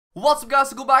What's up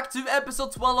guys, go back to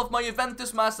episode 12 of my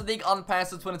Juventus Master League on PAS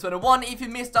 2021. If you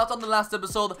missed out on the last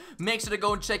episode, make sure to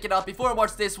go and check it out before I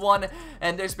watch this one.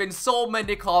 And there's been so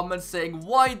many comments saying,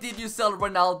 why did you sell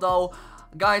Ronaldo?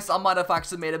 Guys, I might have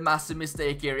actually made a massive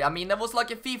mistake here. I mean, there was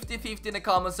like a 50-50 in the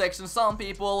comment section. Some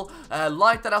people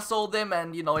liked that I sold him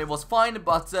and, you know, it was fine.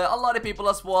 But a lot of people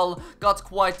as well got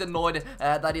quite annoyed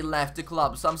that he left the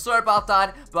club. So I'm sorry about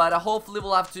that. But hopefully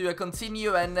we'll have to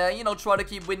continue and, you know, try to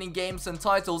keep winning games and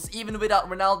titles even without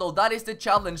Ronaldo. That is the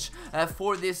challenge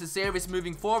for this series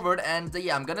moving forward. And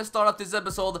yeah, I'm gonna start off this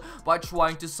episode by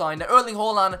trying to sign Erling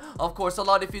Haaland. Of course, a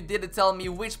lot of you did tell me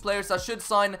which players I should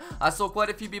sign. I saw quite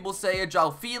a few people say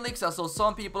Felix. I saw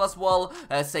some people as well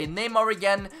say Neymar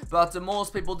again, but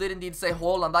most people did indeed say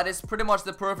Haaland. That is pretty much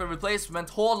the perfect replacement.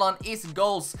 Haaland is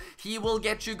goals. He will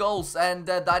get you goals, and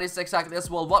that is exactly as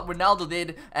well what Ronaldo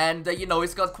did. And you know,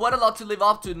 he's got quite a lot to live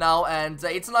up to now, and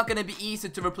it's not going to be easy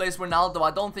to replace Ronaldo.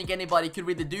 I don't think anybody could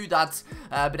really do that,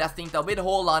 but I think that with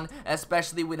Haaland,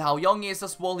 especially with how young he is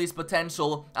as well, his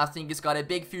potential, I think he's got a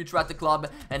big future at the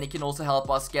club, and he can also help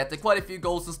us get quite a few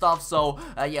goals and stuff. So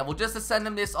yeah, we'll just send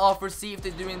him this offer, see if they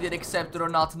do indeed accept it or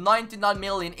not. 99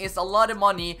 million is a lot of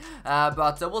money,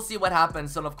 but we'll see what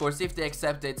happens. And of course, if they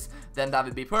accept it, then that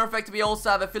would be perfect. We also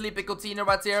have a Felipe Coutinho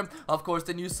right here, of course,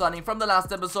 the new signing from the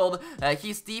last episode.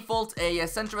 He's default a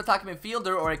center attack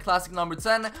midfielder or a classic number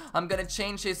 10. I'm gonna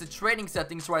change his trading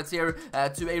settings right here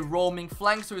to a roaming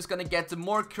flank, so he's gonna get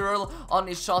more curl on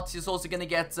his shots. He's also gonna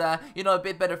get you know, a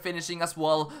bit better finishing as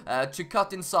well, to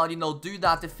cut inside, you know, do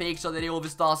that the fake shot that he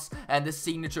always does, and the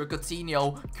signature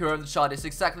Coutinho curled shot is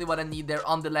exactly what I need there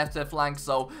on the left flank.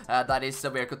 So that is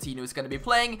where Coutinho is going to be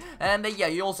playing. And yeah,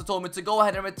 you also told me to go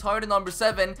ahead and retire the number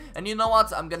 7, and you know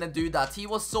what, I'm gonna do that. He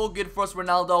was so good for us,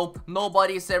 Ronaldo.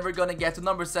 Nobody is ever gonna get to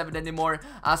number 7 anymore,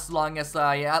 as long as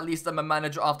at least I'm a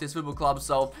manager of this football club.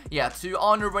 So yeah, to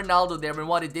honor Ronaldo there and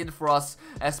what he did for us,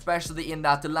 especially in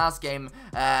that last game,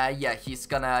 yeah, he's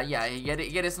gonna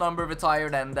get his number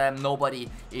retired, and nobody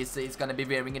is gonna be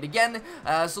wearing it again.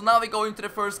 So now we go into the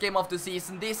first game of the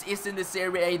season. This is in the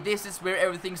Serie A. This is where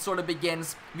everything sort of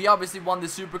begins. We obviously won the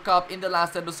Super Cup in the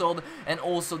last episode, and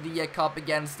also the Cup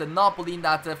against Napoli in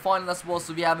that final as well.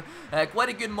 So we have quite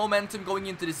a good momentum going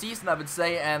into the season, I would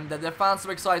say, and the fans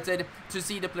are excited to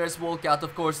see the players walk out.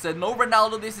 Of course, no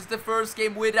Ronaldo. This is the first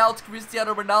game without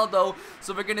Cristiano Ronaldo,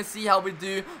 so we're gonna see how we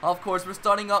do. Of course, we're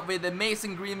starting up with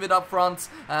Mason Greenwood up front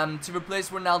to replace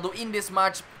Ronaldo in this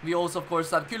match. We also, of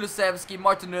course, have Kulusevski,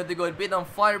 Martin ÖDEGAARD, been on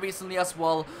fire recently as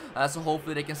well, so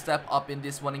hopefully they can step up in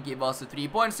this one and give us the 3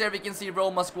 points here. We can see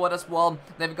Roma squad as well.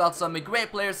 They've got some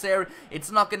great players here.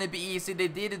 It's not going to be easy. They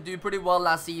did do pretty well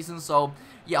last season, so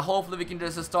yeah, hopefully we can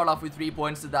just start off with 3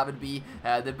 points. So that would be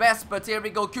the best. But here we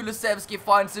go. Kulusevski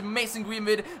finds Mason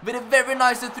Greenwood with a very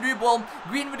nice through ball.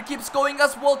 Greenwood keeps going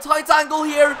as well. Tight angle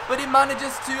here, but he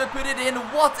manages to put it in.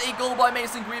 What a goal by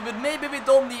Mason Greenwood. Maybe we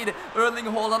don't need Erling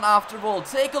Haaland after all.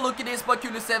 Take a look at this by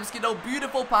Kulusevski, though.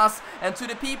 Beautiful pass. And to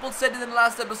the people said in the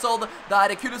last episode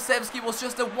that Kulusevski was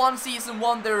just a one-season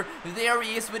wonder, there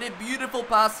he is with a beautiful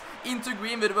pass into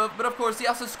Greenwood. But of course, he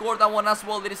has to score that one as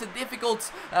well. It is a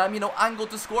difficult, you know, angle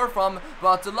to score from,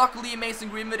 but luckily Mason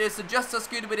Greenwood is just as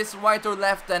good with his right or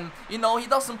left, and you know, he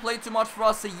doesn't play too much for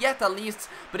us yet at least,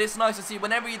 but it's nice to see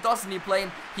whenever he does need play,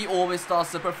 he always does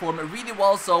perform really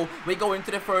well. So we go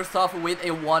into the first half with a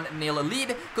 1-0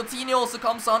 lead. Coutinho also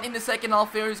comes on in the second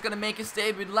half here. He's gonna make his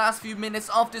debut the last few minutes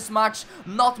of this match.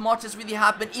 Not much has really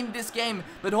happened in this game,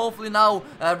 but hopefully now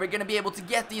we're gonna be able to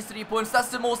get these 3 points. That's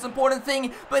the most important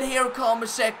thing. But here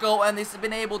comes Checo, and he's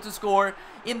been able to score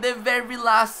in the very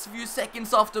last few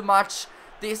seconds of the match.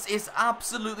 This is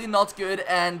absolutely not good,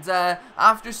 and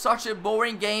after such a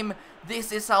boring game,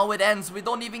 this is how it ends. We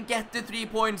don't even get the 3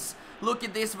 points. Look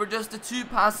at this, we're just too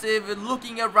passive,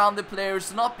 looking around the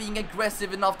players, not being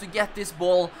aggressive enough to get this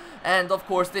ball. And of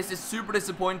course, this is super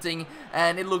disappointing,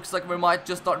 and it looks like we might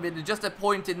just start with just a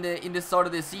point in the start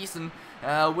of the season,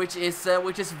 which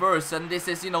is worse. And this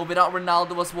is, you know, without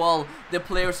Ronaldo as well, the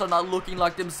players are not looking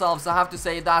like themselves. I have to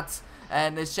say that.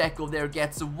 And Checo there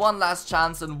gets one last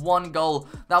chance and 1 goal.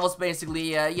 That was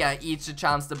basically, yeah, each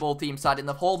chance that both teams had in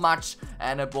the whole match,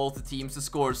 and both teams to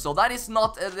score. So that is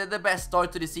not the best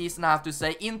start to the season, I have to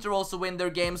say. Inter also win their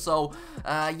game, so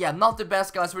yeah, not the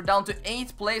best, guys. We're down to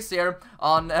 8th place here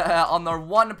on our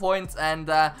 1 point, and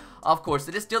Of course,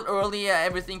 it is still early,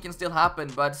 everything can still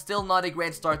happen, but still not a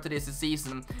great start to this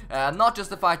season. Not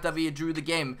just the fact that we drew the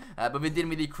game, but we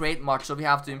didn't really create much, so we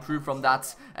have to improve from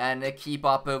that and keep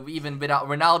up even without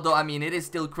Ronaldo. I mean, it is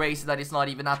still crazy that he's not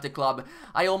even at the club.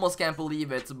 I almost can't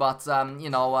believe it, but, you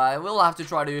know, we'll have to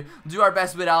try to do our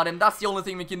best without him. That's the only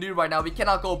thing we can do right now. We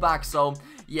cannot go back, so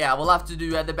yeah, we'll have to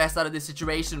do the best out of this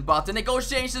situation. But the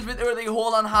negotiations with Erling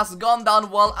Haaland has gone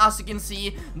down well. As you can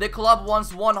see, the club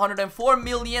wants 104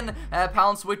 million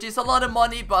pounds, which is a lot of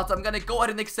money, but I'm gonna go ahead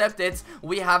and accept it.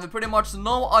 We have pretty much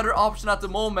no other option at the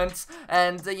moment,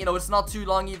 and you know, it's not too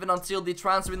long even until the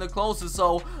transfer window closes,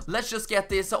 so let's just get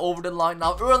this over the line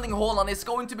now. Erling Haaland is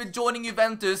going to be joining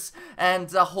Juventus,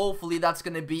 and hopefully that's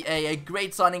gonna be a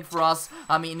great signing for us.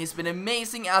 I mean, he's been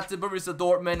amazing at the Borussia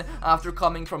Dortmund after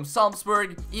coming from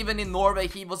Salzburg. Even in Norway,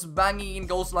 he was banging in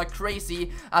goals like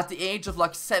crazy at the age of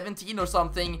like 17 or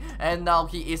something, and now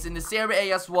he is in the Serie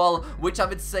A as well, which I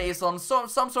would say is on some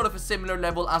sort of a similar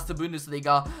level as the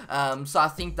Bundesliga. So I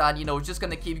think that, you know, it's just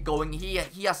gonna keep going. He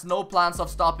has no plans of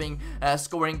stopping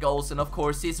scoring goals, and of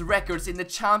course his records in the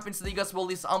Champions League as well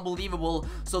is unbelievable.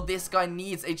 So this guy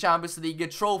needs a Champions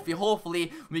League trophy.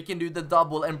 Hopefully we can do the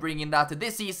double and bring in that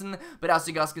this season. But as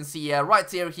you guys can see right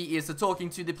here, he is talking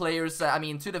to the players, I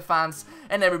mean to the fans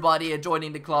and everybody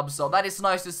joining the club, so that is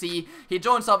nice to see. He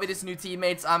joins up with his new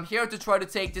teammates. I'm here to try to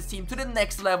take this team to the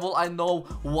next level. I know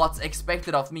what's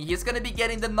expected of me. He's gonna be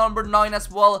getting the number 9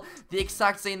 as well, the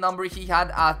exact same number he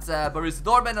had at Borussia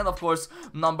Dortmund, and of course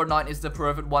number 9 is the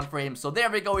perfect one for him. So there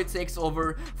we go, it takes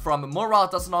over from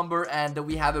Morata's number, and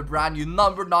we have a brand new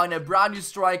number 9, a brand new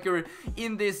striker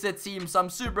in this team. So I'm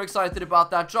super excited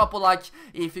about that. Drop a like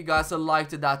if you guys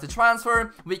liked that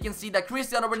transfer. We can see that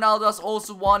Cristiano Ronaldo has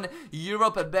also won Europe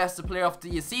Best Player of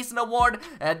the Season award.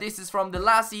 This is from the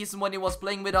last season when he was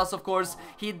playing with us. Of course,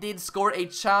 he did score a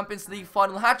Champions League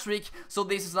final hat-trick, so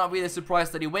this is not really a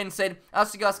surprise that he wins it.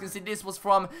 As you guys can see, this was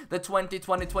from the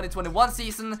 2020-2021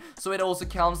 season, so it also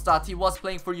counts that he was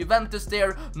playing for Juventus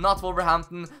there, not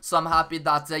Wolverhampton. So I'm happy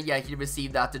that yeah, he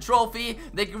received that trophy.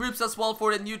 The groups as well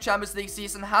for the new Champions League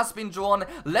season has been drawn.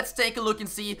 Let's take a look and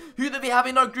see who do we have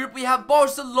in our group. We have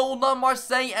Barcelona,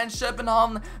 Marseille and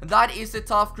Schopenhauer. That is a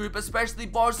tough group, especially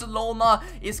Barcelona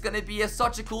is gonna be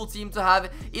such a cool team to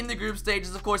have in the group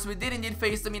stages. Of course, we did indeed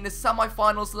face them in the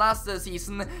semi-finals last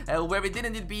season, where we did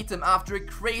indeed beat them after a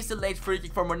crazy late free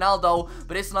kick from Ronaldo.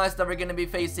 But it's nice that we're gonna be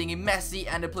facing Messi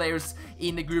and the players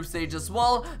in the group stage as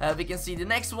well. We can see the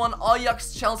next one,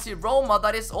 Ajax, Chelsea, Roma.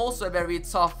 That is also a very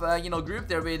tough you know, group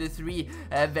there with the 3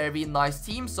 very nice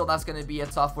teams, so that's gonna be a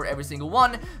tough for every single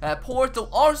one. Porto,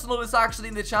 Arsenal is actually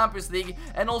in the Champions League,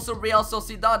 and also Real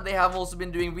Sociedad, they have also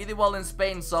been doing really well in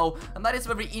Spain, so and that is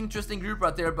a very interesting group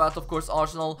right there. But of course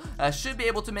Arsenal should be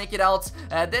able to make it out.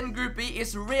 Then Group B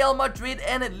is Real Madrid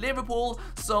and Liverpool,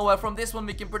 so from this one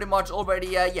we can pretty much already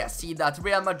yeah, see that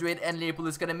Real Madrid and Liverpool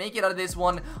is gonna make it out of this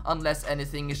one unless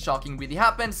anything shocking really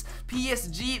happens.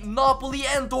 PSG, Napoli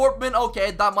and Dortmund.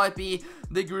 Okay, that might be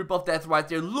the group of death right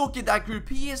there. Look at that group,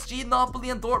 PSG, Napoli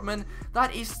and Dortmund.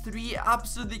 That is 3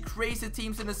 absolutely crazy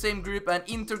teams in the same group, and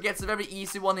Inter gets a very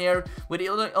easy one here with the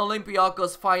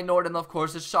Olympiacos, Feyenoord, and of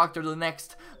course the Shakhtar the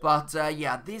next. But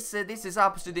yeah, this is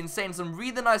absolutely insane. Some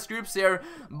really nice groups here.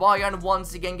 Bayern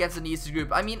once again gets an easy group.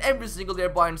 I mean, every single year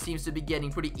Bayern seems to be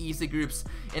getting pretty easy groups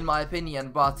in my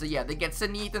opinion, but yeah, they get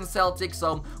Zenit and Celtic,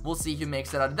 so we'll see who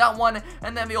makes it out of that one.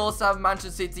 And then we also have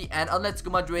Manchester City and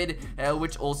Atletico Madrid,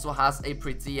 which also has a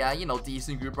pretty you know,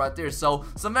 decent group right there. So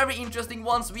some very interesting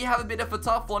ones. We have a bit of a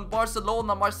tough one,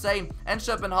 Barcelona, Marseille and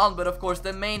Schopenhauer, but of course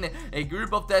the main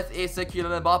group of death is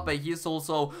Kylian Mbappe. He's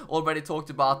also already talked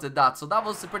about that, so that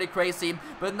was pretty crazy.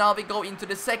 But now we go into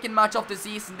the second match of the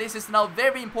season. This is now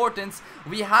very important.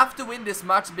 We have to win this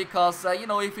match because you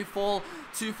know, if we fall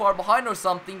too far behind or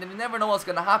something, then you never know what's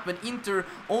gonna happen. Inter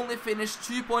only finished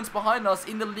 2 points behind us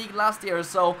in the league last year,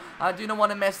 so I do not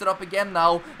want to mess it up again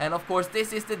now. And of course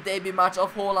this is the debut match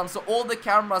of Haaland, so all the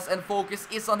cameras and focus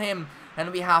is on him,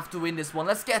 and we have to win this one.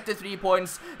 Let's get the 3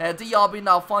 points. Diaby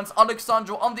now finds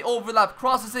Alexandro on the overlap,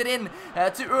 crosses it in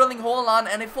to Erling Haaland,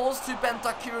 and it falls to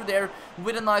Bentancur there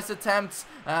with a nice attempt,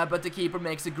 but the keeper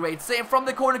makes a great save from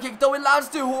the corner kick, though it lands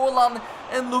to Haaland.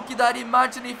 And look at that,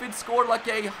 imagine if it scored like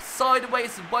a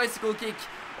sideways bicycle kick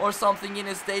or something in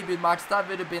his debut match. That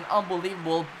would have been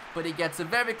unbelievable. But he gets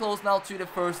very close now to the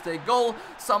first goal.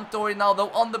 Sampdoria now though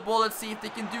on the ball. Let's see if they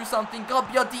can do something.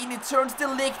 Gabbiadini turns De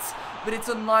Ligt, but it's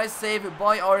a nice save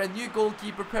by our new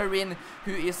goalkeeper Perrin,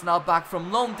 who is now back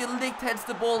from loan. De Ligt heads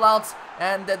the ball out,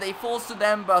 and they falls to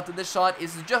them, but the shot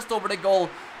is just over the goal.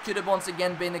 Could have once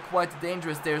again been quite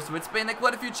dangerous there. So it's been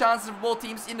quite a few chances for both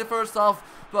teams in the first half,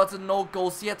 but no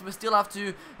goals yet. We still have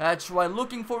to try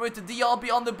looking for it.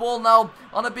 Diaby on the ball now,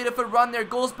 on a bit of a run there,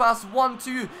 goes past 1,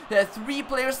 2, 3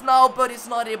 players chance now, but he's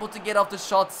not able to get off the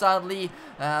shot, sadly.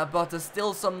 But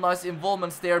still some nice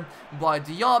involvements there by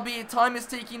Diaby. Time is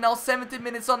taking now, 70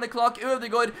 minutes on the clock.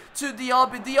 ØDEGAARD to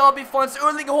Diaby. Diaby finds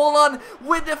Erling Haaland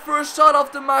with the first shot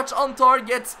of the match on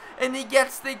target, and he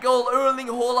gets the goal. Erling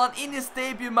Haaland in his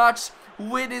debut match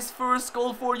with his first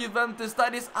goal for Juventus.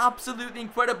 That is absolutely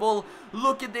incredible.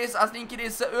 Look at this. I think it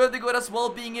is ØDEGAARD as well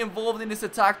being involved in this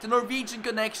attack. The Norwegian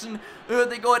connection,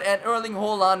 ØDEGAARD and Erling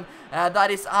Haaland.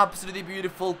 That is absolutely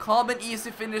beautiful. Calm and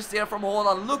easy finish there from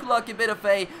Haaland. Looked like a bit of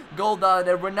a goal that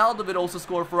Ronaldo would also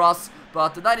score for us.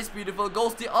 But that is beautiful.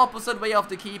 Goes the opposite way of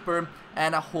the keeper.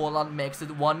 And Haaland makes it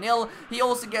 1-0. He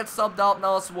also gets subbed out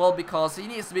now as well because he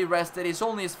needs to be rested. It's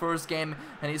only his first game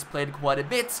and he's played quite a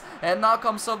bit. And now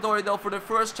comes Savdori though for the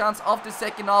first chance of the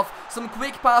second half. Some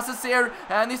quick passes here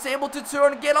and he's able to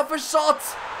turn, get off a shot.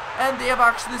 And they have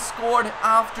actually scored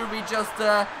after we just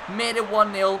made it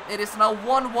 1-0. It is now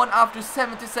 1-1 after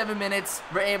 77 minutes.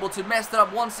 We're able to mess it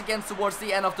up once again towards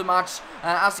the end of the match.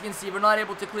 As you can see, we're not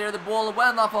able to clear the ball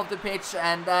well enough off the pitch.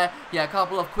 And yeah, a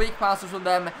couple of quick passes from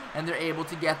them. And they're able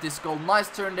to get this goal. Nice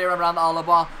turn there around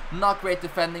Alaba. Not great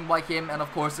defending by him. And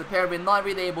of course, Pervin not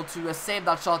really able to save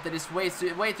that shot that is way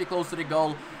too close to the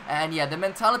goal. And yeah, the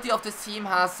mentality of this team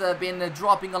has been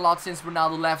dropping a lot since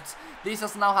Ronaldo left. This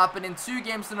has now happened in 2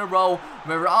 games in a row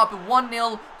where we're up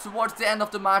 1-0 towards the end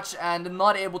of the match and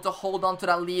not able to hold on to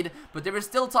that lead. But there is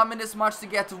still time in this match to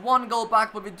get 1 goal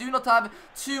back, but we do not have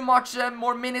too much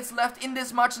more minutes left in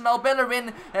this match. Now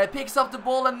Bellerin picks up the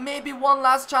ball and maybe one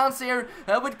last chance here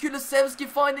with Kulusevski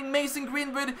finding Mason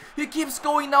Greenwood, who keeps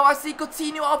going now. I see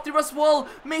Coutinho up there as well.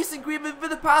 Mason Greenwood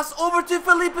with a pass over to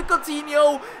Felipe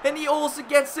Coutinho, and he also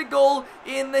gets a goal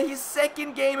in his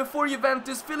second game for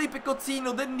Juventus. Felipe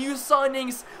Coutinho, the new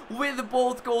signings, with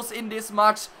both goals in this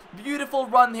match. Beautiful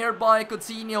run here by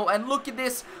Coutinho, and look at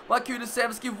this by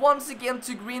Kulusevski once again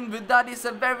to Greenwood. That is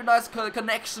a very nice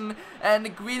connection,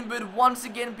 and Greenwood once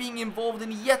again being involved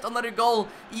in yet another goal,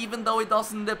 even though it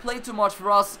doesn't play too much for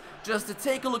us. Just to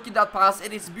take a look at that pass,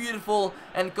 it is beautiful,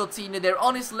 and Coutinho there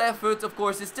on his left foot. Of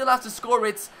course, he still has to score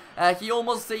it. He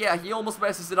almost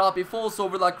messes it up. He falls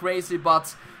over like crazy,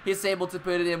 but he's able to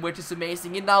put it in, which is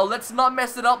amazing. And now, let's not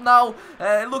mess it up now.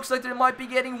 It looks like they might be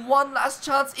getting one last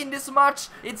chance in this match.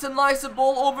 It's a nice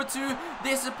ball over to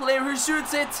this player who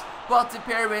shoots it, but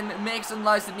Pervin makes a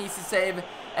nice and easy save,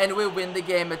 and we win the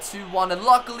game at 2-1. And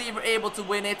luckily, we're able to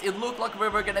win it. It looked like we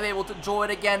were going to be able to draw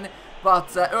it again.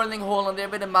 But Erling Haaland there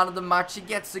with the man of the match. He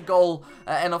gets a goal.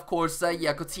 And of course,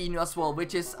 yeah, Coutinho as well,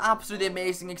 which is absolutely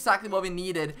amazing. Exactly what we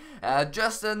needed.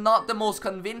 Just not the most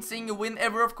convincing win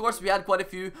ever, of course. We had quite a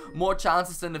few more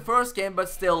chances in the first game, but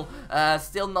still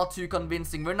not too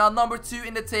convincing. We're now number 2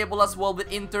 in the table as well,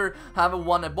 with Inter having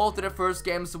won both of the first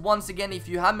games. Once again, if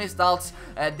you have missed out,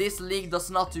 this league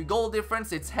does not do goal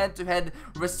difference. It's head-to-head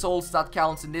results that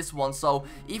counts in this one. So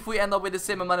if we end up with the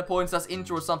same amount of points as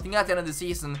Inter or something at the end of the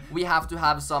season, we have to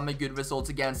have some good results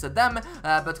against them.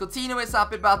 But Coutinho is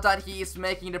happy about that. He is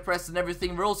making the press and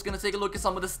everything. We're also going to take a look at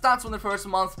some of the stats from the first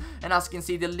month, and as you can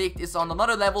see, the Ligt is on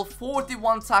another level.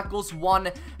 41 tackles, 1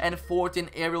 and 14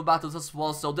 aerial battles as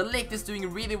well. So the Ligt is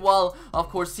doing really well. Of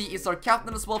course, he is our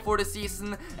captain as well for the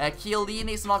season. Chiellini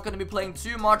is not going to be playing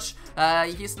too much.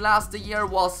 His last year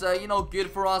was you know,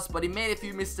 good for us, but he made a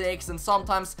few mistakes, and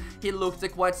sometimes he looked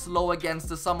quite slow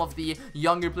against some of the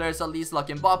younger players, at least like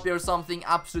Mbappe or something.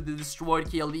 Absolutely destroyed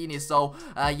Chiellini. So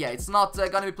yeah, it's not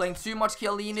gonna be playing too much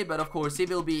Chiellini, but of course he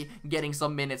will be getting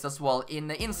some minutes as well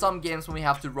in some games when we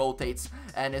have to rotate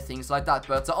and things like that.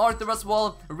 But Arthur as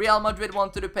well, Real Madrid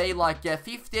wanted to pay like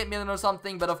 58 million or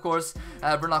something, but of course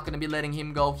we're not gonna be letting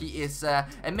him go. He is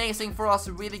amazing for us,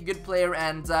 a really good player,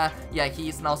 and yeah, he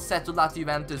is now settled at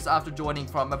Juventus after joining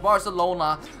from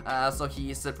Barcelona. So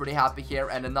he is pretty happy here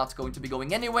and not going to be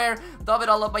going anywhere. David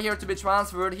Alaba here to be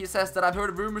transferred. He says that I've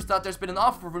heard rumors that there's been an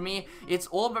offer for me. It's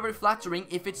all very flattering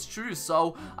if it's true.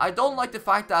 So I don't like the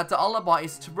fact that Alaba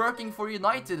is working for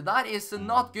United. That is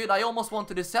not good. I almost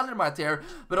wanted to sell him right here,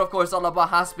 but of course Alaba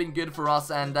has been good for us,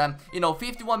 and you know,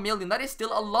 51 million, that is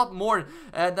still a lot more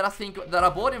than I think that I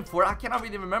bought him for. I cannot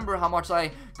really remember how much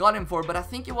I got him for, but I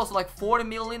think it was like 40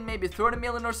 million, maybe 30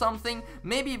 million or something,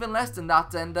 maybe even less than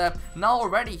that. And now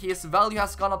already his value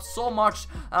has gone up so much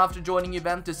after joining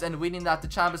Juventus and winning that the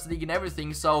Champions League and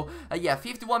everything. So yeah,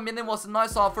 51 million was a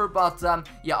nice offer. offer, but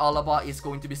yeah, Alaba is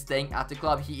going to be staying at the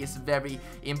club. He is very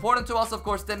important to us. Of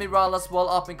course, Demiral as well,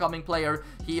 up and coming player.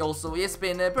 He also has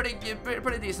been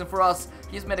pretty decent for us.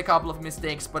 He's made a couple of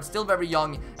mistakes, but still very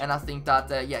young, and I think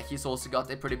that yeah, he's also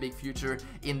got a pretty big future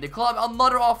in the club.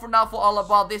 Another offer now for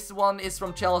Alaba. This one is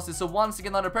from Chelsea, so once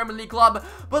again another Premier League club.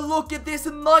 But look at this,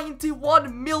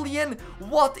 91 million.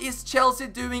 What is Chelsea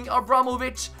doing?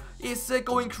 Abramovich is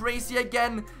going crazy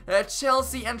again.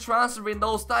 Chelsea and transfer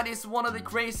windows, that is one of the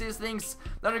craziest things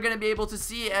that you're gonna be able to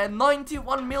see.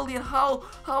 91 million. How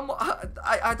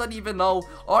I don't even know.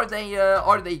 Are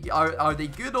they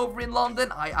good over in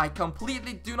London? I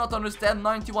completely do not understand.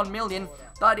 91 million.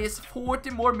 That is 40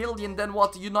 more million than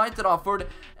what United offered,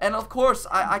 and of course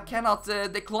I cannot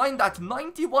decline that.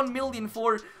 91 million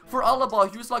for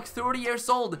Alaba, who's like 30 years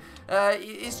old.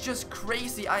 It's just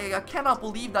crazy. I cannot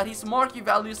believe that. His market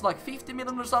value is like 50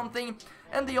 million or something,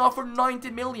 and they offer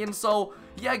 90 million. So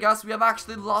yeah, guys, we have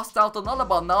actually lost out on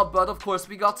Alaba now, but of course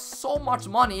we got so much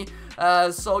money.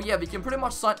 So yeah, we can pretty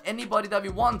much sign anybody that we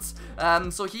want.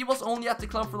 So he was only at the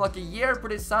club for like a year.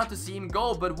 Pretty sad to see him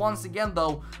go, but once again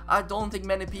though, I don't think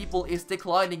many people is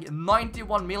declining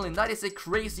 91 million. That is a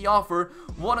crazy offer,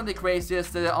 one of the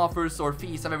craziest offers or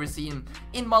fees I've ever seen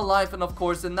in my life. And of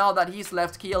course, and now that he's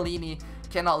left, Chiellini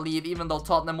cannot leave, even though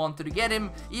Tottenham wanted to get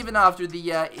him, even after the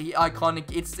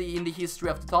iconic in the history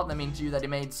of the Tottenham interview that he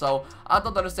made. So I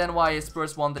don't understand why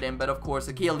Spurs wanted him, but of course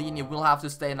Chiellini will have to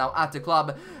stay now at the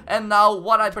club. And now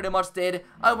what I pretty much did,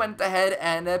 I went ahead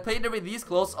and played the release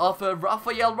clause of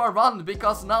Rafael Varane,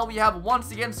 because now we have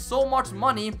once again so much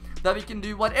money that we can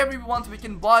do whatever we want. We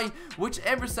can buy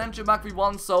whichever center back we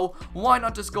want, so why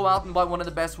not just go out and buy one of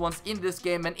the best ones in this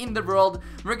game and in the world.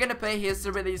 We're gonna pay his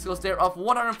release clause there of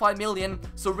 105 million,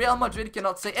 so Real Madrid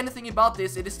cannot say anything about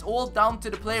this. It is all down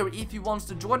to the player if he wants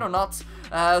to join or not.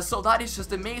 So that is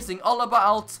just amazing. Alaba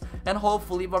out, and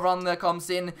hopefully Varane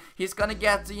comes in. He's gonna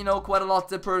get, you know, quite a lot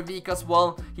per week as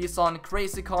well. He's on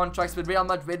crazy contracts with Real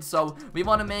Madrid, so we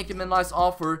want to make him a nice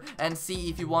offer and see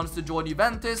if he wants to join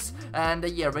Juventus. And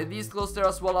yeah, release clause there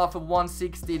as well of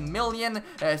 116 million,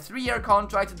 3-year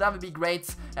contract. That would be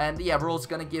great. And yeah, we're also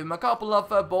gonna give him a couple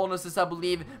of bonuses, I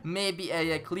believe. Maybe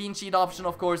a clean sheet option,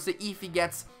 of course. If he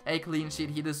gets a clean sheet,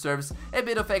 he deserves a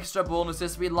bit of extra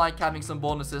bonuses. We like having some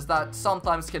bonuses that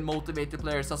sometimes can motivate the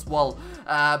players as well.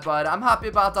 But I'm happy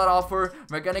about that offer.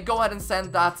 We're gonna go ahead and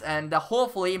send that, and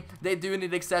hopefully they do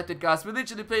need accepted, guys. We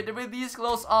literally played the release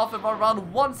clause off of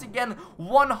around, once again,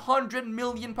 100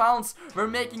 million pounds. We're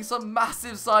making some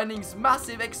massive signings,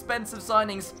 massive expensive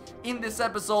signings in this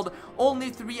episode.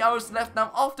 Only 3 hours left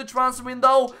now of the transfer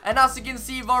window, and as you can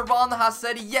see, Varane has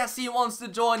said yes, he wants to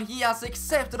join. He has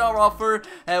accepted our offer,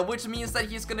 which means that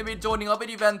he's gonna be joining up with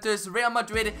Juventus. Real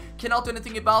Madrid cannot do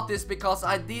anything about this because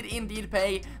I did indeed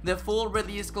pay the full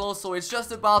release clause, so it's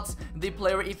just about the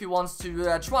player if he wants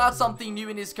to try out something new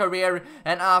in his career.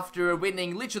 And after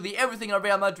winning literally everything at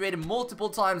Real Madrid multiple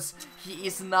times, he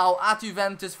is now at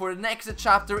Juventus for the next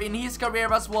chapter in his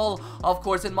career as well. Of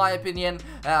course, in my opinion,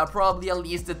 probably at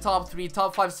least the top 3,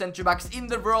 top 5 center backs in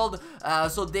the world.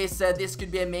 So this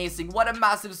could be amazing. What a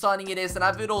massive signing it is. And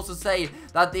I would also say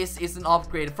that this is an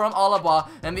upgrade from Alaba,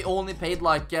 and we only paid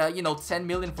like you know, 10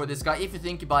 million for this guy if you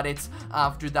think about it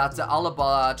after that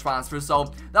Alaba transfer.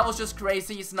 So that was just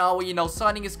crazy. He's now, you know,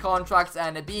 signing his contract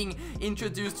and being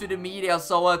introduced to the media.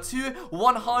 So 2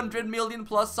 100 million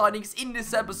plus signings in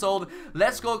this episode.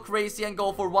 Let's go crazy and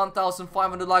go for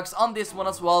 1,500 likes on this one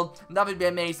as well. That would be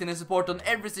amazing. The support on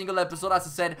every single episode, as I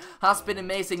said, has been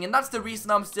amazing, and that's the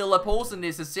reason I'm still posting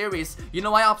this series. You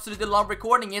know, I absolutely love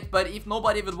recording it, but if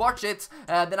nobody would watch it,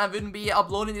 then I wouldn't be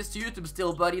uploading this to YouTube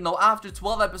still. But you know, after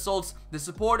 12 episodes, the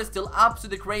support is still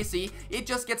absolutely crazy. It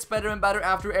just gets better and better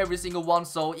after every single one.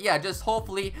 So yeah, just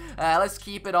hopefully let's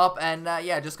keep it up, and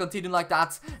yeah, just continue like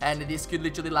that, and this could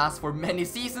literally last for many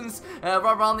seasons.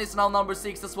 Varane is now number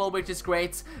 6 as well, which is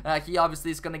great. He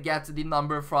obviously is gonna get the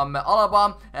number from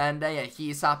Alaba, and yeah,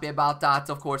 he's happy about that.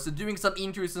 Of course, doing some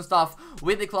injuries and stuff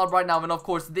with the club right now, and of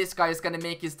course this guy is gonna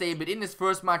make his debut in his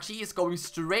first match. He is going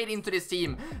straight into this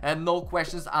team, and no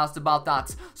questions asked about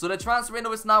that. So the transfer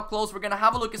window is now closed. We're gonna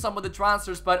have a look at some of the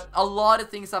transfers, but a lot of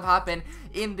things have happened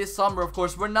in this summer. Of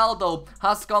course, Ronaldo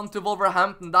has gone to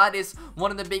Wolverhampton. That is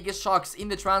one of the biggest shocks in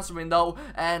the transfer window,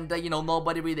 and you know,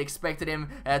 nobody really expected him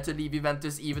to leave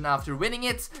Juventus even after winning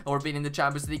it or being in the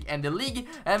Champions League and the league.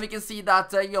 And we can see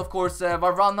that of course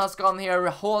Varane has gone here,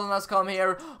 HAALAND has come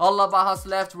here, Alaba has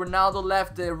left, Ronaldo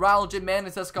left, Raul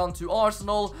Jimenez has gone to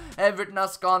Arsenal, Everton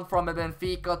has gone from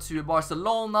Benfica to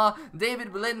Barcelona,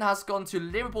 David Belin has gone to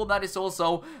Liverpool. That is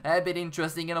also a bit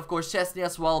interesting, and of course Chesney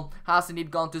as well has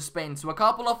indeed gone to Spain. So a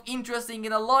couple of interesting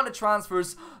and a lot of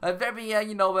transfers, a very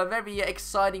a very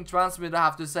exciting transfer, I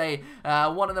have to say,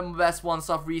 one of the best ones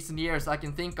of recent years I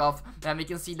can think of. And we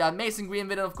can see that Mason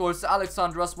Greenwood and of course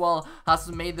Alexander as well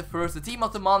has made the first team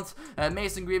of the month.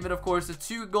 Mason Greenwood, of course,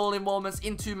 2 goal involvements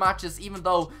in 2 matches, even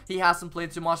though he hasn't played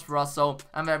too much for us, so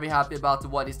I'm very happy about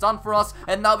what he's done for us.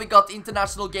 And now we got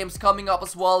international games coming up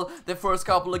as well, the first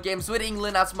couple of games with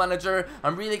England as manager.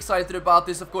 I'm really excited about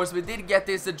this. Of course, we did get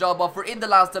this job offer in the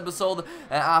last episode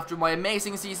after my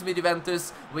amazing season with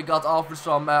Juventus. We got offers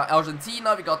from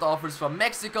Argentina, we got offers from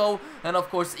Mexico, and of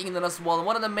course England as well.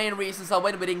 One of the main reasons I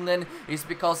went with England is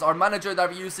because our manager that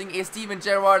we're using is Steven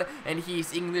Gerrard, and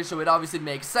he's English, so it obviously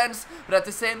makes sense. But at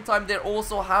the same time, they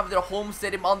also have their home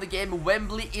stadium on the game.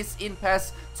 Wembley is in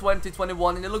PES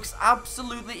 2021, and it looks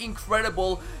absolutely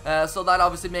incredible, so that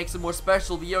obviously makes it more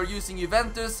special. We are using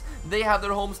Juventus, they have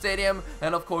their home stadium,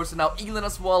 and of course now England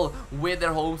as well with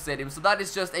their home stadium. So that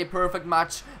is just a perfect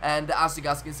match, and as you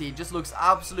guys can see, it just looks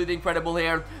absolutely incredible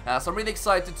here. So I'm really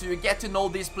excited to get to know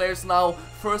these players now,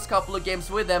 first couple of games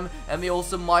with them, and we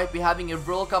also might be having a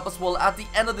World Cup as well at the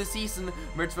end of the season,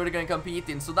 which we're going to compete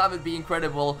in, so that would be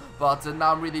incredible. But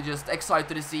now I'm really just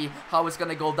excited to see how it's going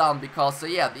to go down, because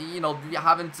yeah, we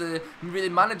haven't really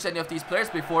managed any of these players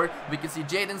before. We can see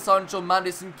Jadon Sancho,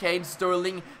 Madison, Kane,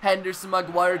 Sterling, Henderson,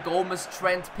 Maguire, Gomez,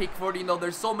 Trent, Pickford.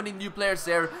 There's so many new players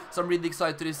there, so I'm really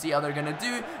excited to see how they're gonna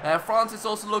do. France is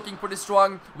also looking pretty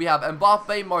strong. We have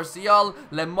Mbappe, Martial,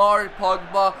 Lemar,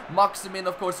 Pogba, Maximin,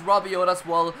 of course Rabiot as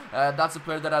well. That's a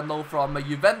player that I know from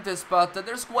Juventus, but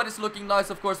their squad is looking nice.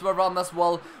 Of course Varane as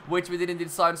well, which we didn't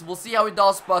decide, so we'll see how he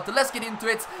does. But let's get into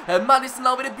it. Madison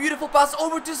now with a beautiful pass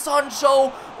over to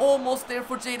Sancho, almost there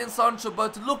for Jadon Sancho,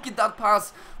 but look at that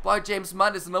pass by James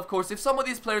Madison. Of course, if some of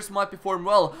these players might perform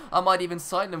well, I might even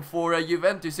sign them for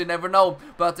Juventus, you never know.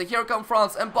 But here come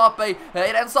France, Mbappe,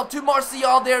 it ends up to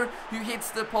Martial there, who hits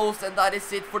the post, and that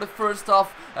is it for the first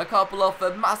half. A couple of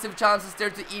massive chances there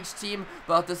to each team,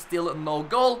 but still no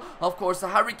goal. Of course,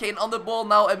 Harry Kane on the ball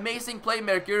now, amazing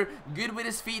playmaker, good with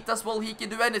his feet as well, he can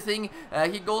do anything.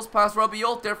 He goes past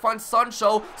Rabiot there, finds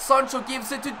Sancho, Sancho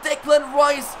gives it to Declan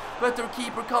Rice, but their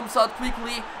keeper comes out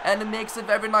quickly and makes a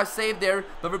very nice save there.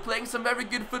 But we're playing some very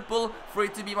good football for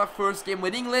it to be my first game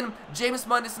with England. James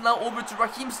Madison now over to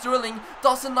Raheem Sterling,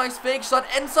 does a nice fake shot,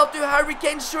 ends up to Harry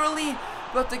Kane, surely,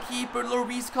 but the keeper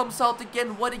Lloris comes out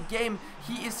again. What a game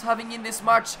he is having in this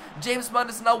match. James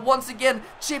Madison now once again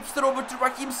chips it over to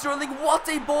Raheem Sterling. What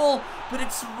a ball, but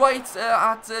it's right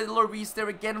at Lloris there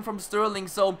again from Sterling.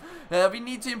 So we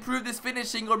need to improve this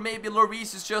finishing, or maybe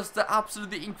Lloris is just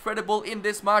absolutely incredible in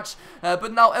this match.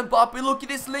 But now Mbappe, look at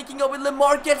this, linking up with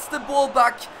Lemar, gets the ball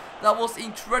back. That was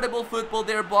incredible football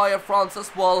there by France as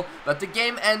well. But the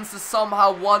game ends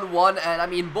somehow 1-1. And I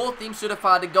mean, both teams should have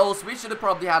had the goals. We should have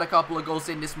probably had a couple of goals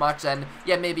in this match, and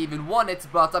yeah, maybe even won it.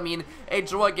 But I mean, a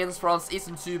draw against France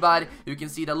isn't too bad. You can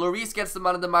see that Lloris gets the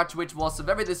man of the match, which was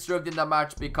very deserved in that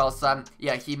match, because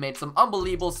yeah, he made some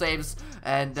unbelievable saves,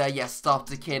 and yeah, stopped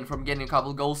the Kane from getting a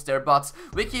couple goals there. But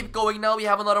we keep going now. We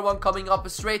have another one coming up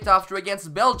straight after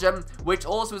against Belgium, which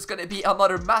also is going to be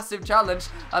another massive challenge.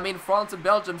 I mean, France and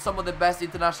Belgium, some of the best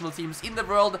international teams in the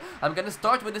world. I'm going to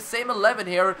start with the same 11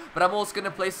 here, but I'm also going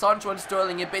to play Sancho and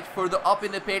Sterling a bit further up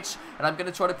in the pitch, and I'm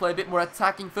going to try to play a bit more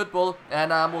attacking football,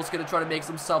 and I'm also going to try to make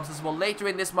some subs as well later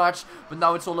in this match. But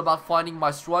now it's all about finding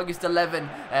my strongest 11,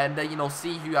 and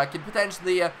see who I can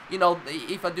potentially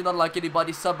if I do not like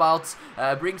anybody, sub out,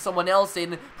 bring someone else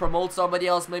in, promote somebody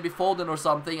else, maybe Foden or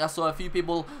something. I saw a few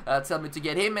people tell me to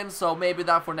get him in, so maybe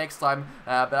that for next time.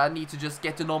 But I need to just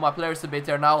get to know my players a bit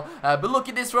here now. But look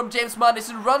at this from James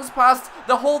Madison, runs past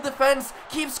the whole defense,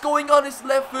 keeps going on his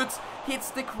left foot,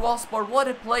 hits the crossbar. What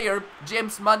a player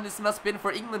James Madison has been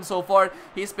for England so far.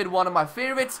 He's been one of my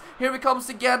favorites. Here he comes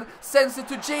again, sends it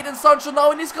to Jadon Sancho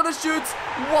now, and he's gonna shoot.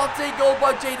 What a goal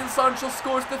by Jadon Sancho,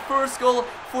 scores the first goal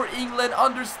for England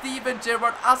under Steven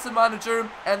Gerrard as a manager,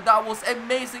 and that was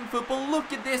amazing football.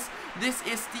 Look at this. This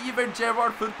is Steven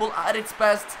Gerrard football at its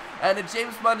best. and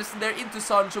James Madison there into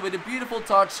Sancho with a beautiful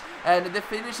touch, and the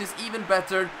finish is even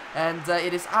better, and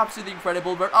it is absolutely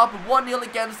incredible. We're up 1-0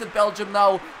 against the Belgium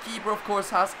now. Keeper, of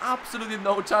course, has absolutely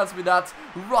no chance with that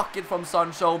rocket from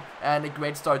Sancho, and a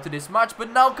great start to this match.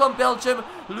 But now come Belgium.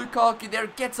 Lukaku there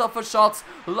gets off a shot.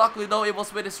 Luckily though, it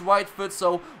was with his right foot,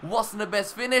 so wasn't the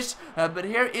best finish. But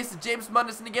here is James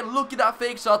Madison again. Look at that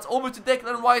fake shot over to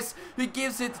Declan Rice, who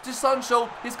gives it to Sancho.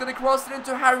 He's gonna cross it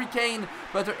into Harry Kane,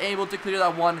 but they're able to clear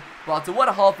that one. But what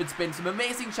a half it's been. Some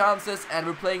amazing chances, and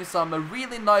we're playing some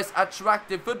really nice,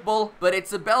 attractive football. But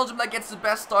it's Belgium that gets the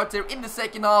best start here in the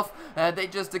second half. They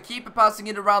just keep passing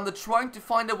it around. They're trying to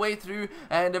find a way through,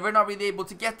 and we're not really able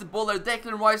to get the ball.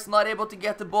 Declan Rice not able to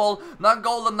get the ball.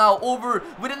 Nangolan now over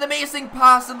with an amazing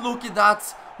pass, and look at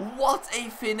that. What a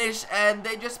finish, and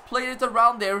they just played it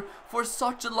around there for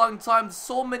such a long time.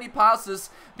 So many passes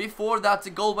before that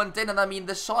the goal went in, and I mean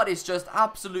the shot is just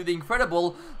absolutely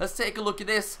incredible. Let's take a look at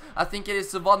this. I think it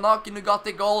is Van Aken who got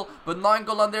the goal, but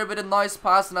Nangolan there with a nice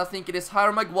pass, and I think it is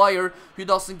Harry Maguire who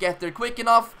doesn't get there quick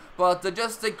enough. But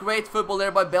just a great football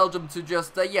there by Belgium to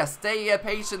just, stay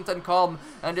patient and calm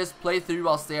and just play through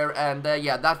us there. And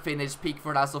yeah, that finish,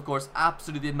 Pickford has, of course,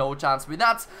 absolutely no chance with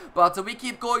that. But we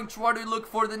keep going, try to look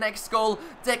for the next goal.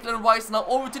 Declan Rice now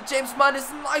over to James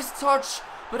Madison. Nice touch,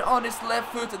 but on his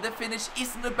left foot, the finish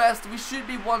isn't the best. We should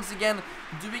be once again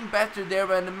doing better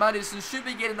there, and Madison should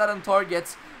be getting that on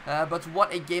target. But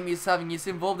what a game he's having. He's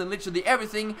involved in literally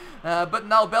everything. But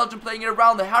now Belgium playing it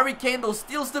around. Harry Kane though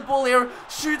steals the ball here,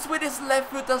 shoots with his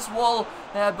left foot as well.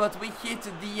 But we hit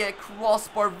the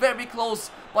crossbar very close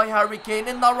by Harry Kane,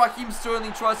 and now Raheem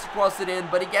Sterling tries to cross it in,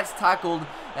 but he gets tackled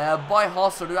by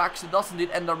Hazard, who actually doesn't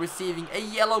end up receiving a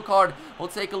yellow card. We'll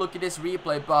take a look at this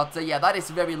replay, but yeah, that is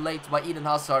very late by Eden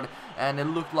Hazard, and it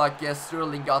looked like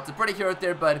Sterling got pretty hurt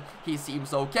there, but he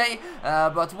seems okay.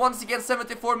 But once again,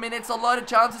 74 minutes, a lot of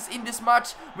chances in this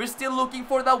match. We're still looking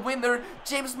for that winner.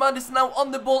 James Madison now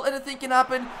on the ball, and anything can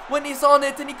happen when he's on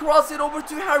it, and he crosses it over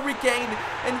to Harry Kane,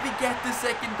 and we get the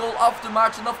second goal of the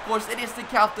match. And of course it is the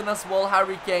captain as well,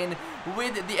 Harry Kane,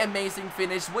 with the amazing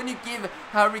finish. When you give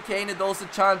Harry Kane those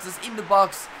chances in the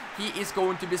box, he is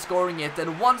going to be scoring it.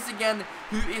 And once again,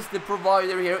 who is the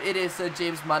provider here? It is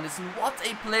James Madison. What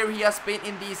a player he has been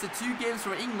in these two games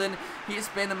for England. He has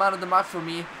been the man of the match for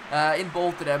me in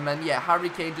both of them. And yeah, Harry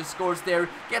Kane just scores there,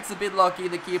 gets a bit lucky.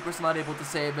 The keeper's not able to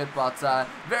save it, but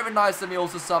very nice. And we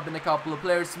also sub in a couple of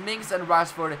players, Mings and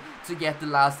Rashford, to get the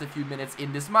last few minutes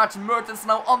in this match. Mertens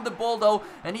now on the ball though,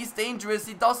 and he's dangerous.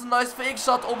 He does a nice fake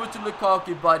shot over to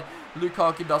Lukaku, but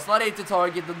Lukaku does not hit the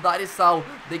target, and that is how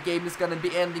the game is going to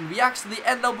be ending. We actually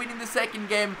end up winning the second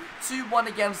game 2-1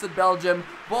 against the Belgium,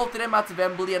 both of them at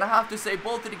Wembley, and I have to say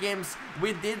both of the games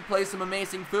we did play some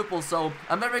amazing football, so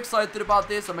I'm very excited about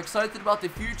this. I'm excited about the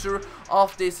future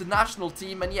of this national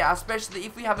team, and yeah, especially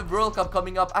if we have a World Cup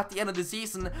coming up at the end of the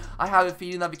season, I have a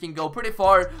feeling that we can go pretty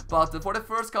far. But for the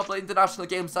first couple of international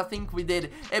games, I think we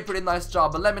did a pretty nice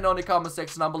job. But let me know in the comment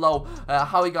section down below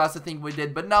how you guys think we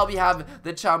did. But now we have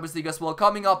the Champions League as well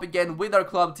coming up again with our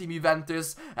club team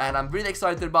Juventus, and I'm really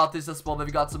excited about this as well.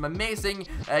 We've got some amazing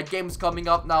games coming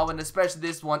up now, and especially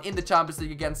this one in the Champions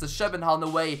League against the Schopenhausen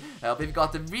away. We've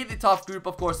got a really tough group,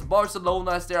 of course.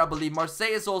 Barcelona is there, I believe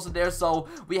Marseille is also there, so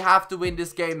we have to win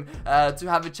this game to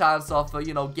have a chance of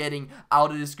you know, getting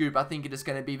out of this group. I think it is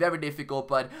going to be very difficult,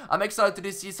 but I'm excited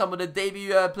to see some of the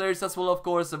debut players as well. Of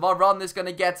course, Varane is going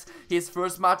to get his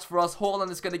first match for us,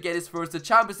 HAALAND is going to get his first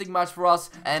Champions League match for us,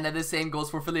 and the same goes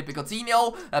for Felipe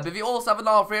Coutinho. But we also have an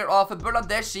offer here of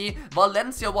Bernardeschi.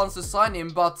 Valencia wants to sign him,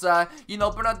 but you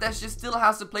know, Bernardeschi still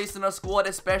has a place in our squad,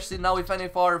 especially now if any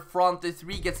of our front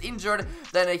three gets injured,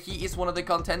 then he is one of the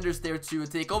contenders there to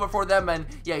take over for them. And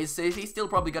yeah, he's still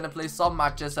probably gonna play some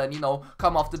matches and, you know,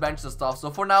 come off the bench and stuff. So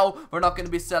for now, we're not gonna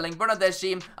be selling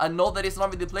Bernardeschi. I know that he's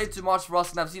not really played too much for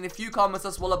us, and I've seen a few comments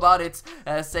as well about it,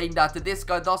 saying that this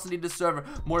guy doesn't really deserve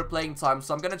more playing time.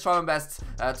 So I'm gonna try my best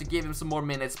to give him some more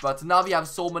minutes. But now we have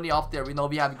so many up there. We know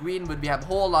we have Greenwood, we have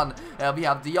HAALAND, we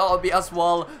have Diaby as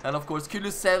well, and of course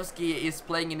Kulusevski is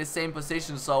playing in the same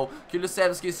position. So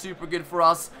Kulusevski is super good for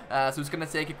us, so it's gonna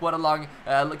take quite a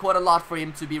lot for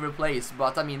him to be replaced.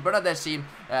 But I mean, Bernardeschi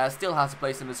still has a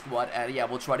place in the squad, and yeah,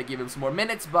 we'll try to give him some more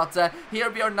minutes. But here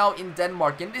we are now in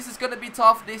Denmark, and this is gonna be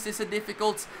tough. This is a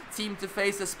difficult team to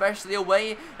face, especially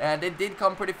away, and they did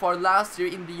come pretty far last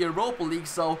year in the Europa League,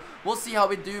 so we'll see how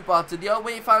we do. But the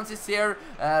away fans is here.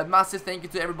 Massive thank you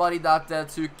to everyone everybody that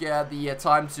took the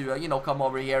time to, you know, come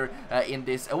over here in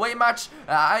this away match.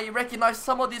 I recognize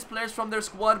some of these players from their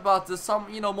squad, but some,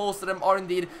 you know, most of them are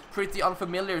indeed pretty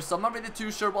unfamiliar, so I'm not really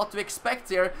too sure what to expect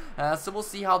here. So we'll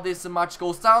see how this match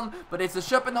goes down. But it's a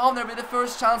Schopenhauer with the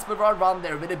first chance, but right around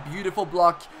there with a beautiful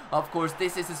block. Of course,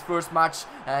 this is his first match,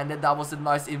 and that was a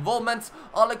nice involvement.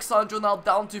 Alexandro now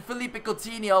down to Felipe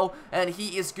Coutinho, and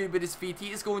he is good with his feet.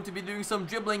 He is going to be doing some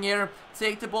dribbling here,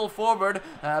 take the ball forward,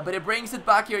 but it brings it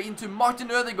back here into Martin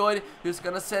Ødegaard, who's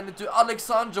gonna send it to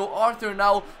Alexandro. Arthur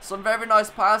now, some very nice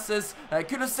passes.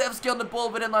 Kulusevski on the ball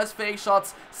with a nice fake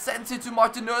shot, sends it to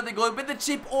Martin Ødegaard with the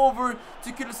chip over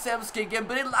to Kulusevski again,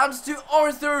 but it lands to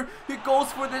Arthur, who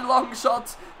goes for the long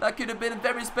shot. That could have been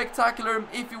very spectacular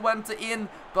if he went in,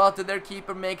 but their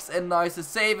keeper makes a nice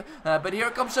save. But here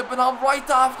comes Schopenhauer right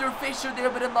after Fischer there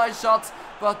with a nice shot,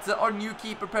 but our new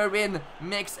keeper Perrin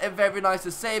makes a very nice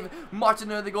save. Martin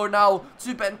Ødegaard now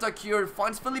to Bentancur,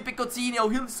 finds Felipe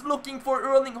Coutinho, who's looking for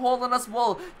Erling Haaland as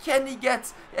well. Can he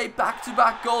get a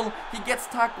back-to-back goal? He gets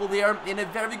tackled here in a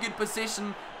very good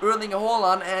position, Erling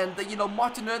Haaland, and you know,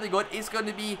 Martin Ødegaard is going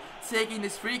to be taking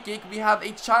this free kick. We have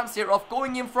a chance here of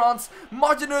going in front.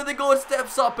 Martin Ødegaard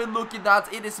steps up, and look at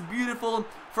that, it is beautiful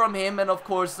from him. And of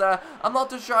course, I'm not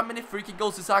too sure how many free kick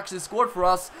goals he's actually scored for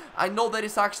us. I know that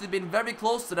he's actually been very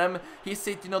close to them. He's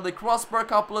hit, you know, the crossbar a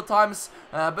couple of times,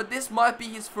 but this might be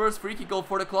his first free kick goal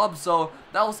for the club, so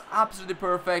that was absolutely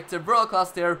perfect. World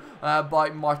class there by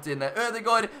Martin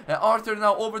Ødegaard. Arthur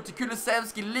now over to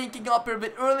Kulusevski, linking up here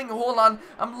with Erling Haaland.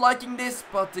 I'm liking this,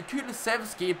 but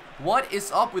Kulusevski, what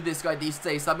is up with this guy these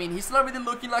days? I mean, he's not really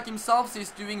looking like himself, so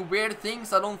he's doing weird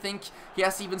things. I don't think he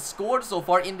has even scored so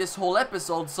far in this whole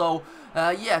episode. So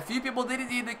yeah, a few people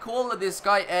didn't even call this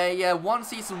guy a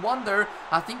one-season wonder.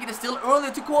 I think it is still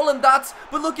early to call him that,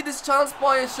 but look at this chance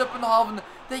by Schopenhauer.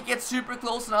 They get super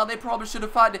close now. They probably should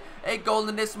have had a goal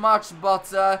in this match, but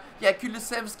yeah,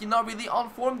 Kulusevski not really on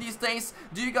form these days.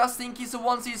 Do you guys think he's a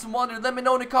one-season wonder? Let me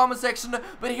know in the comment section.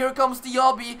 But here comes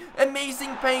Diaby,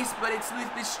 amazing pace, but it's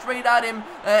literally straight at him.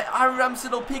 Aaron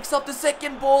Ramsdale picks up the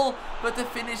second ball, but the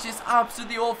finish is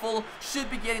absolutely awful.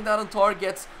 Should be getting that on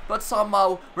target, but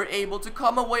somehow we're able to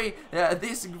come away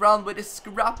this ground with a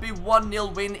scrappy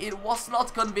 1-0 win. It was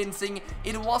not convincing,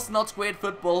 it was not great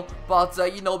football, but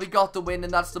you know, we got the win,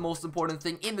 and that's the most important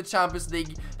thing in the Champions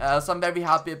League. So I'm very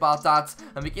happy about that.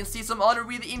 And we can see some other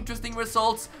really interesting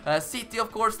results. City,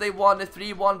 of course, they won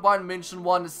 3-1, Bayern München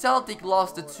won, Celtic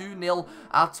lost 2-0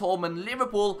 at home, and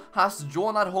Liverpool has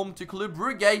drawn at home to Club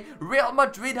Brugge. Real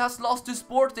Madrid has lost to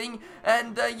Sporting,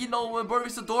 and you know,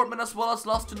 Borussia Dortmund as well has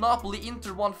lost to Napoli.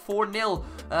 Inter won 4-0,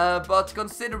 but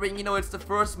considering, you know, it's the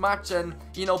first match and,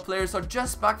 you know, players are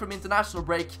just back from international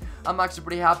break, I'm actually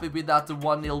pretty happy with that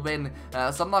 1-0 win.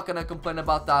 So I'm not gonna complain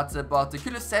about that, but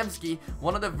Kulusevski,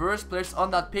 one of the worst players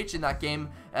on that pitch in that game,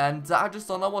 and I just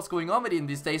don't know what's going on with him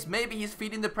these days. Maybe he's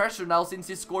feeling the pressure now since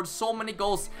he scored so many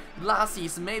goals last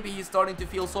season. Maybe he's starting to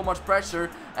feel so much pressure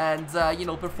and, you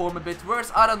know, perform a bit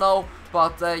worse. I don't know,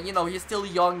 but, you know, he's still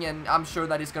young, and I'm sure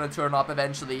that he's going to turn up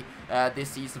eventually this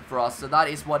season for us. So that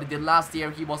is what he did last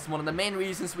year. He was one of the main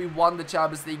reasons we won the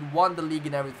Champions League, won the league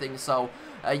and everything. So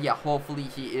yeah, hopefully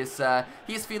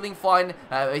he's feeling fine.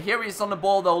 Here he is on the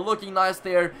ball though, looking nice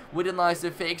there with a nice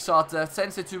fake shot.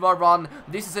 Sends it to Varane.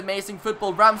 This is amazing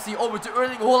football. Ramsey over to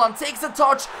Erling Haaland, takes a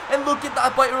touch, and look at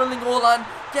that by Erling Haaland.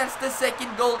 Gets the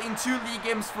second goal in 2 league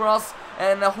games for us.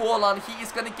 And Haaland, he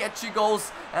is going to get 2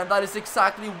 goals, and that is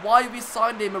exactly why we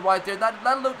signed him right there.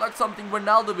 That looked like something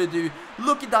Ronaldo would do.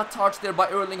 Look at that touch there by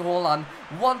Erling Haaland.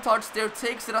 One touch there,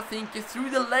 takes it, I think,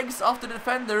 through the legs of the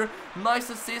defender.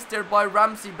 Nice assist there by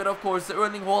Ramsey, but of course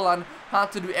Erling Haaland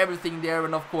had to do everything there,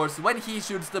 and of course when he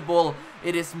shoots the ball,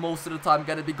 it is most of the time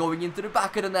going to be going into the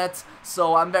back of the net.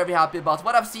 So I'm very happy about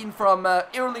what I've seen from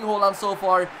Erling Haaland so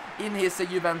far in his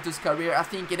Juventus career. I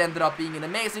think it ended up being an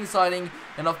amazing signing,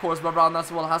 and of course Varane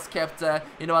as well has kept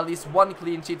you know, at least 1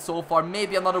 clean sheet so far,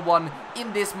 maybe another one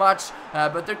in this match,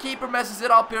 but their keeper messes it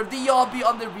up here. Diaby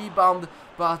on the rebound,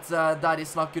 but that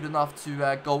is not good enough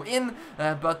to go in.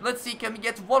 But let's see, can we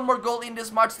get 1 more goal in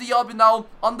this match? Diaby now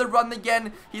on the run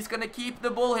again. He's gonna keep the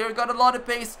ball here, got a lot of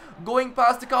pace, going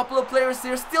past a couple of players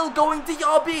here, still going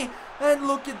Diaby, and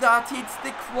look at that, hits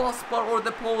the crossbar or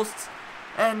the posts.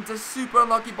 And super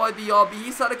unlucky by Diaby.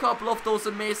 He's had a couple of those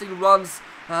amazing runs,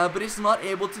 but he's not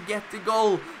able to get the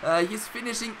goal. His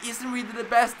finishing isn't really the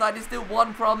best. That is the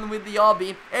one problem with the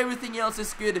Diaby. Everything else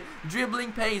is good,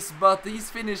 dribbling pace, but his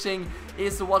finishing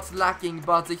is what's lacking.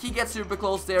 But he gets super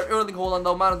close there. Erling Haaland,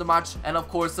 though, man of the match, and of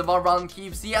course VARANE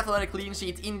keeps yet another clean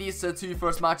sheet in these two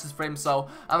first matches for him. So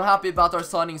I'm happy about our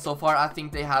signing so far. I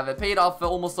think they have paid off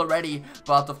almost already.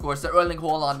 But of course Erling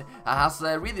Haaland has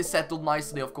really settled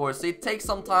nicely. Of course it takes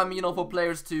some time, you know, for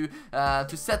players to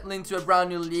settle into a brand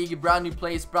new league, brand new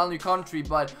place, brand new country,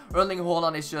 but Erling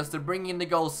Haaland is just bringing in the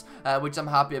goals, which I'm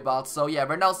happy about. So yeah,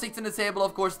 we're now 6th in the table,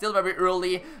 of course, still very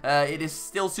early. It is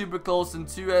still super close and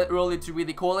too early to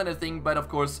really call anything, but of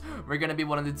course we're gonna be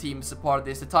one of the teams part of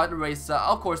this title race,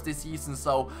 of course, this season.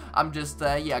 So I'm just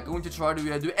yeah, going to try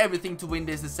to do everything to win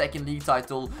this second league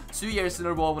title 2 years in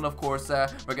a row, and of course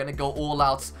we're gonna go all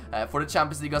out for the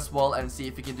Champions League as well and see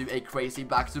if we can do a crazy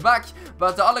back-to-back.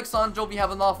 But Alexandro, we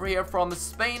have an offer here from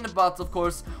Spain, but of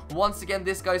course once again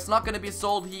this guy is not going to be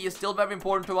sold. He is still very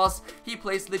important to us. He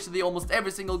plays literally almost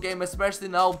every single game, especially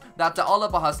now that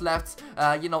Alaba has left.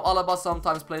 You know, Alaba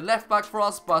sometimes play left back for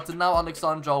us, but now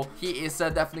Alexandro, he is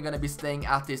definitely going to be staying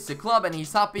at this club, and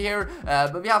he's happy here.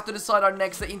 But we have to decide our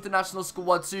next international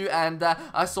squad too, and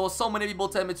I saw so many people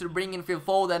tell me to bring in Phil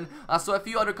Foden. I saw a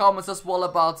few other comments as well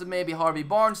about maybe Harvey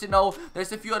Barnes. You know,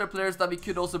 there's a few other players that we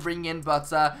could also bring in,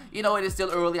 but you know, it is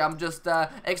still early. I'm just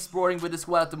exploring with the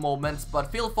squad at the moment.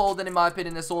 But Phil Foden, in my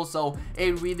opinion, is also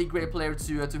a really great player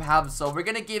to have. So we're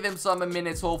gonna give him some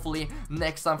minutes, hopefully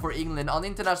next time for England on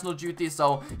international duty.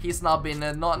 So he's now been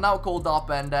now called up,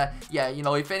 and yeah, you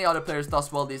know, if any other players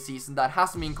does well this season that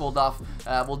hasn't been called up,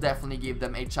 we'll definitely give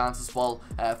them a chance as well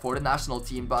for the national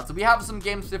team. But we have some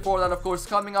games before that, of course,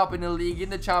 coming up in the league, in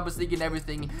the Champions League and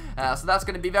everything. So that's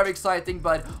gonna be very exciting.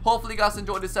 But hopefully you guys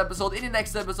enjoyed this episode. In the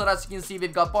next episode, as you can see,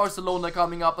 we've got Barcelona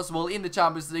coming up as well in the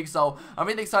Champions League. So I'm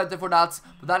really excited for that.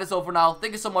 But that is all for now.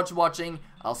 Thank you so much for watching.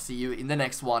 I'll see you in the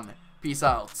next one. Peace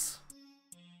out.